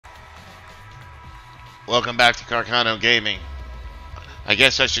Welcome back to Carcano Gaming. I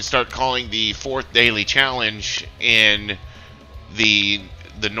guess I should start calling the fourth daily challenge in the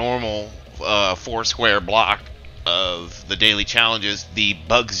normal four square block of the daily challenges, the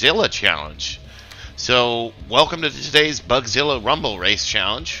Bugzilla challenge. So, welcome to today's Bugzilla Rumble Race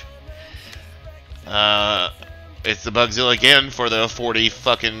challenge. It's the Bugzilla again for the 40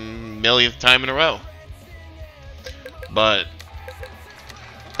 fucking millionth time in a row. But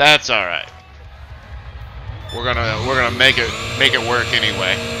that's all right. We're gonna make it work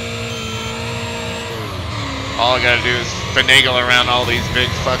anyway. All I gotta do is finagle around all these big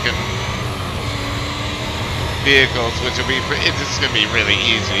fucking vehicles, which will be it's gonna be really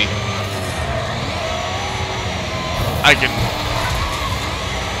easy. I can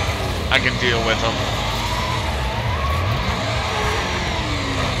deal with them.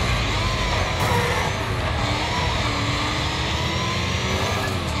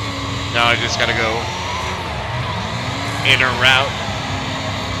 Now I just gotta go inner route,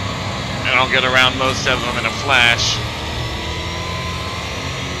 and I'll get around most of them in a flash.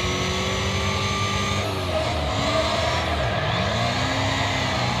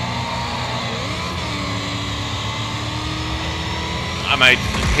 I might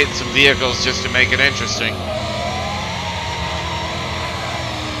hit some vehicles just to make it interesting.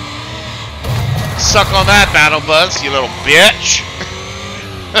 Suck on that, Battle Buzz, you little bitch!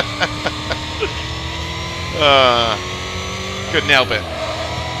 Couldn't help it.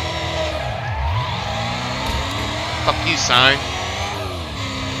 Fuck you, sign.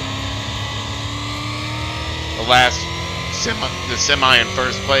 The semi in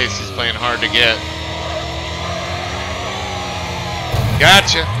first place is playing hard to get.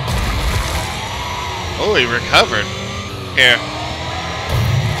 Gotcha. Oh, he recovered. Here.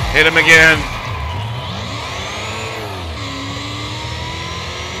 Hit him again.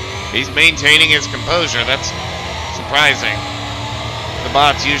 He's maintaining his composure. That's surprising. The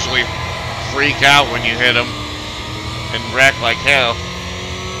bots usually freak out when you hit them and wreck like hell.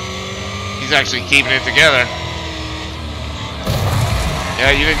 He's actually keeping it together.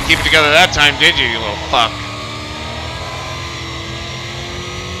 Yeah, you didn't keep it together that time, did you, you little fuck?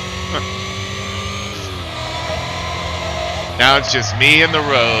 Now it's just me and the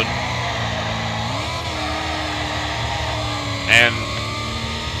road. And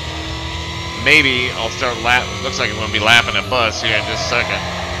maybe I'll start looks like I'm going to be lapping a bus here in just a second.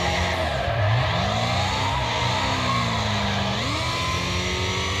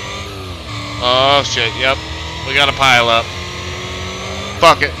 Oh shit, yep. We got a pile up.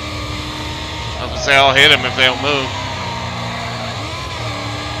 Fuck it. I was going to say I'll hit them if they don't move.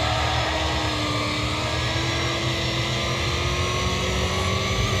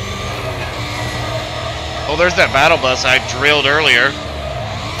 Oh, there's that battle bus I drilled earlier.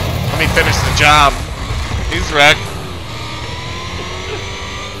 Let me finish the job. He's wrecked.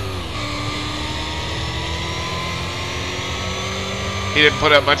 He didn't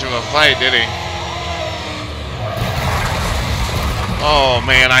put up much of a fight, did he? Oh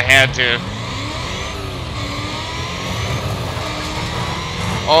man, I had to.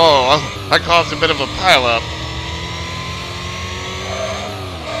 Oh, I caused a bit of a pileup.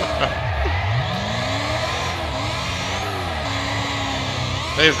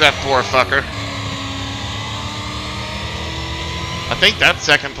 There's that poor fucker. I think that's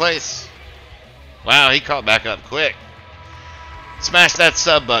second place. Wow, he caught back up quick. Smash that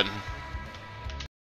sub button.